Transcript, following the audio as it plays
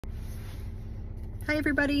Hi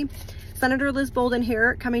everybody, Senator Liz Bolden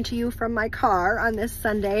here, coming to you from my car on this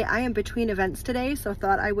Sunday. I am between events today, so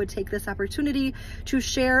thought I would take this opportunity to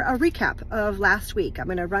share a recap of last week. I'm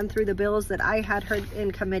going to run through the bills that I had heard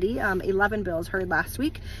in committee, 11 bills heard last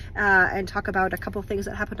week, and talk about a couple things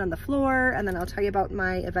that happened on the floor, and then I'll tell you about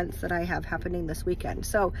my events that I have happening this weekend.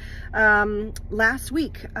 So last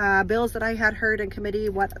week, bills that I had heard in committee,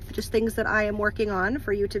 just things that I am working on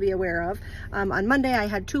for you to be aware of. On Monday, I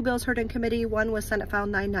had 2 bills heard in committee. One was Senate File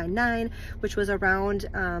 999, which was around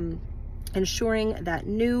ensuring that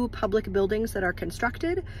new public buildings that are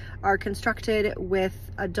constructed with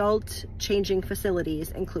adult changing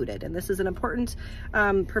facilities included. And this is an important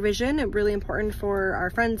provision, and really important for our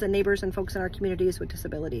friends and neighbors and folks in our communities with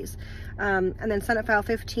disabilities. And then Senate File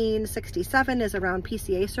 1567 is around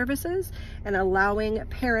PCA services and allowing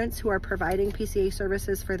parents who are providing PCA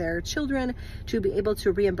services for their children to be able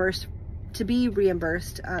to be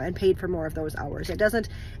reimbursed and paid for more of those hours. It doesn't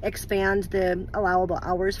expand the allowable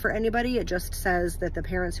hours for anybody. It just says that the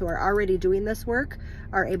parents who are already doing this work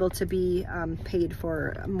are able to be paid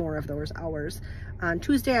for more of those hours. On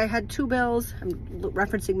Tuesday, I had 2 bills. I'm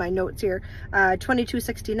referencing my notes here.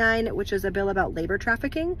 2269, which is a bill about labor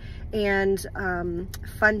trafficking and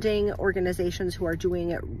funding organizations who are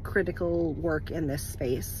doing critical work in this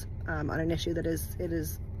space on an issue that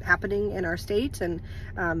is happening in our state, and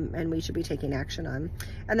we should be taking action on.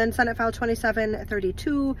 And then Senate File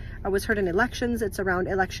 2732 was heard in elections. It's around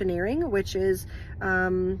electioneering, which is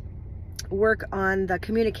work on the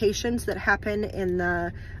communications that happen in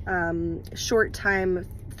the short time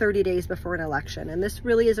 30 days before an election. And this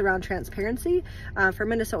really is around transparency for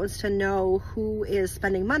Minnesotans to know who is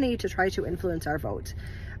spending money to try to influence our vote.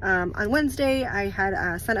 On Wednesday, I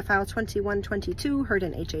had Senate File 2122 heard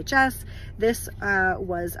in HHS. This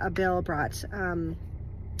was a bill brought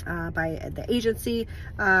by the agency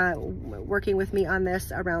working with me on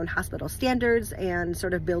this around hospital standards and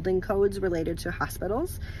sort of building codes related to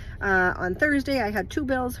hospitals. On Thursday, I had 2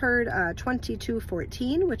 bills heard,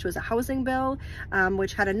 2214, which was a housing bill,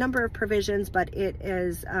 which had a number of provisions, but it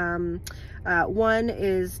is one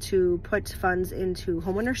is to put funds into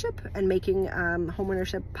homeownership and making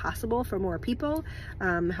homeownership possible for more people,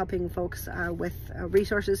 helping folks with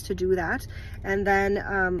resources to do that. And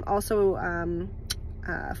then also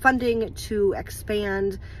funding to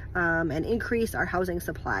expand and increase our housing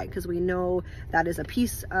supply, because we know that is a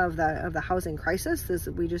piece of the housing crisis, is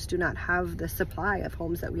we just do not have the supply of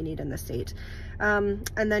homes that we need in the state. And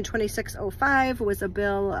then 2605 was a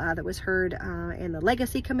bill that was heard in the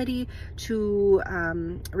Legacy Committee to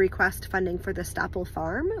request funding for the Stapel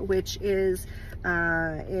Farm, which is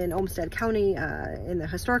in Olmsted County in the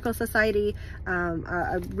Historical Society,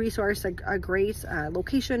 a resource, a great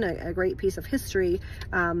location, a great piece of history,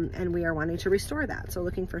 and we are wanting to restore that. So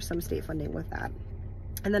looking for some state funding with that.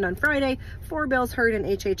 And then on Friday, 4 bills heard in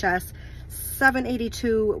HHS.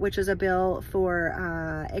 782, which is a bill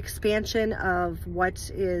for expansion of what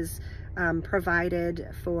is provided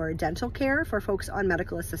for dental care for folks on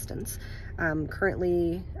medical assistance.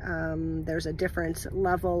 Currently, there's a different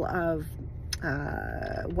level of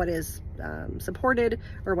what is supported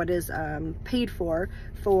or what is paid for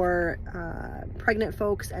pregnant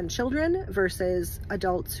folks and children versus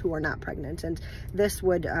adults who are not pregnant. And this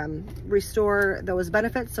would restore those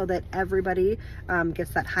benefits so that everybody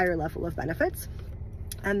gets that higher level of benefits.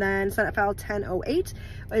 And then Senate File 1008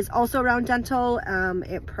 is also around dental.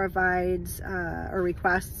 It provides or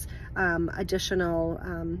requests additional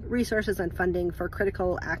resources and funding for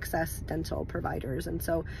critical access dental providers. And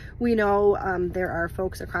so we know there are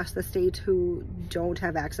folks across the state who don't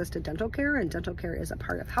have access to dental care, and dental care is a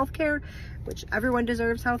part of healthcare, which everyone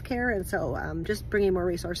deserves healthcare. And so just bringing more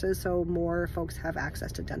resources so more folks have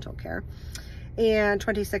access to dental care. And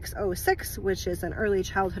 2606, which is an early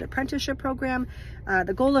childhood apprenticeship program.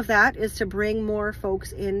 The goal of that is to bring more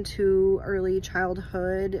folks into early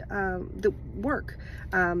childhood work,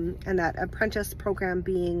 and that apprentice program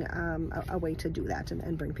being a way to do that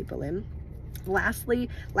and bring people in. Lastly,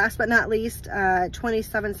 last but not least,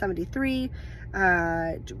 2773,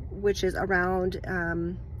 which is around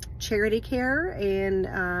charity care in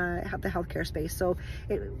the healthcare space. So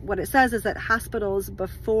what it says is that hospitals,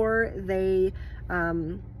 before they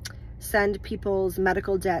send people's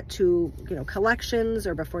medical debt to collections,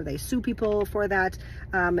 or before they sue people for that,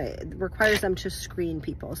 it requires them to screen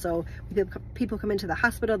people. So when people come into the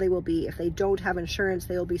hospital, they will be, if they don't have insurance,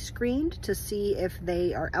 they will be screened to see if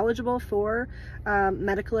they are eligible for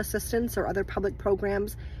medical assistance or other public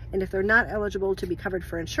programs. And if they're not eligible to be covered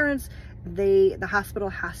for insurance, the hospital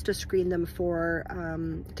has to screen them for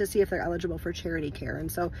to see if they're eligible for charity care.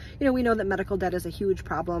 And so, you know, we know that medical debt is a huge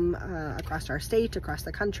problem across our state, across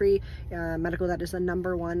the country. Medical debt is the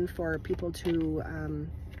number one for people to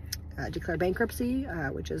declare bankruptcy,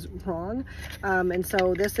 which is wrong. And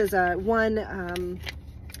so this is one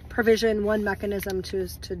provision, one mechanism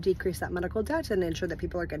to decrease that medical debt and ensure that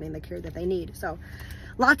people are getting the care that they need. So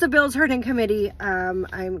lots of bills heard in committee.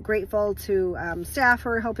 I'm grateful to staff who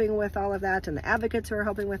are helping with all of that and the advocates who are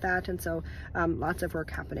helping with that. And so lots of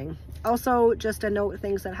work happening. Also, just a note,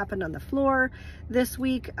 things that happened on the floor this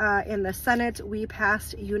week in the Senate, we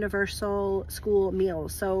passed universal school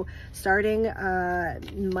meals. So starting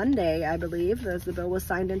Monday, I believe, as the bill was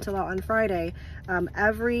signed into law on Friday,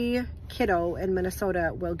 every kiddo in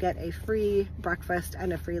Minnesota will get a free breakfast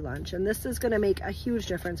and a free lunch. And this is going to make a huge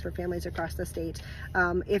difference for families across the state.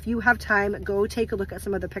 If you have time, go take a look at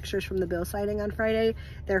some of the pictures from the bill signing on Friday.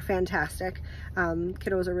 They're fantastic.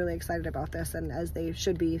 Kiddos are really excited about this, and as they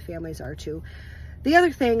should be, families are too. The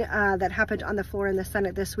other thing that happened on the floor in the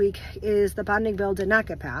Senate this week is the bonding bill did not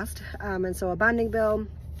get passed. And so a bonding bill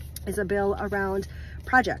is a bill around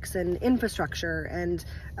projects and infrastructure, and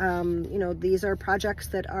you know, these are projects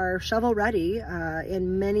that are shovel ready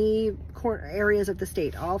in many areas of the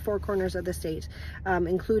state, all four corners of the state,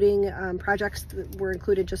 including projects that were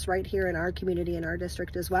included just right here in our community, in our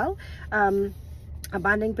district as well. A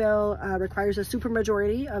bonding bill requires a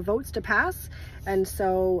supermajority of votes to pass, and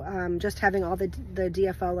so just having all the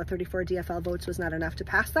DFL, the 34 DFL votes was not enough to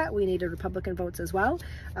pass that. We needed Republican votes as well.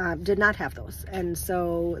 Did not have those, and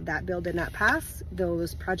so that bill did not pass.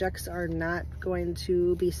 Those projects are not going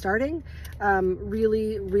to be starting.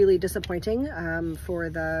 Really, really disappointing for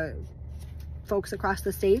the folks across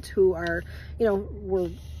the state who are, you know, were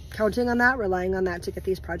counting on that, relying on that to get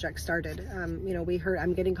these projects started. You know,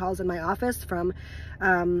 I'm getting calls in my office from,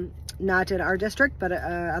 not in our district, but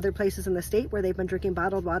other places in the state where they've been drinking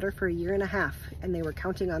bottled water for 1.5 years, and they were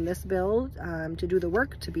counting on this bill to do the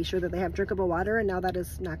work, to be sure that they have drinkable water, and now that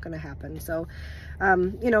is not going to happen. So,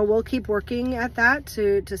 you know, we'll keep working at that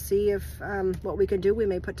to see if what we can do. We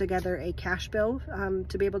may put together a cash bill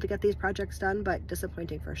to be able to get these projects done, but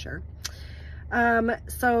disappointing for sure.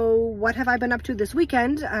 So what have I been up to this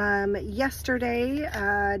weekend? Yesterday,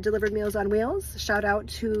 delivered Meals on Wheels. Shout out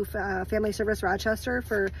to Family Service Rochester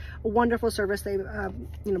for a wonderful service they,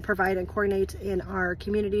 you know, provide and coordinate in our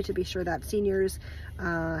community to be sure that seniors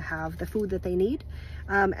have the food that they need.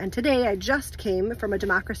 And today I just came from a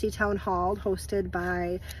democracy town hall hosted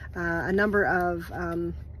by a number of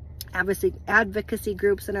advocacy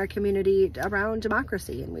groups in our community around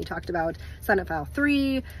democracy, and we talked about Senate File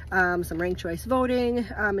 3, some ranked choice voting,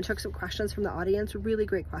 and took some questions from the audience. Really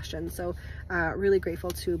great questions. So really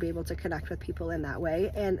grateful to be able to connect with people in that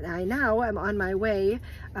way. And I now am on my way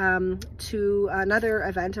to another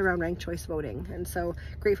event around ranked choice voting, and so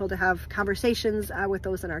grateful to have conversations with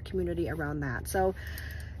those in our community around that. So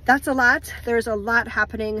that's a lot. There's a lot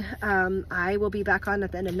happening. I will be back on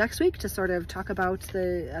at the end of next week to sort of talk about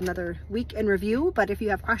another week in review. But if you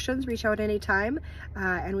have questions, reach out anytime,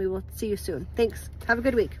 and we will see you soon. Thanks. Have a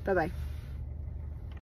good week. Bye-bye.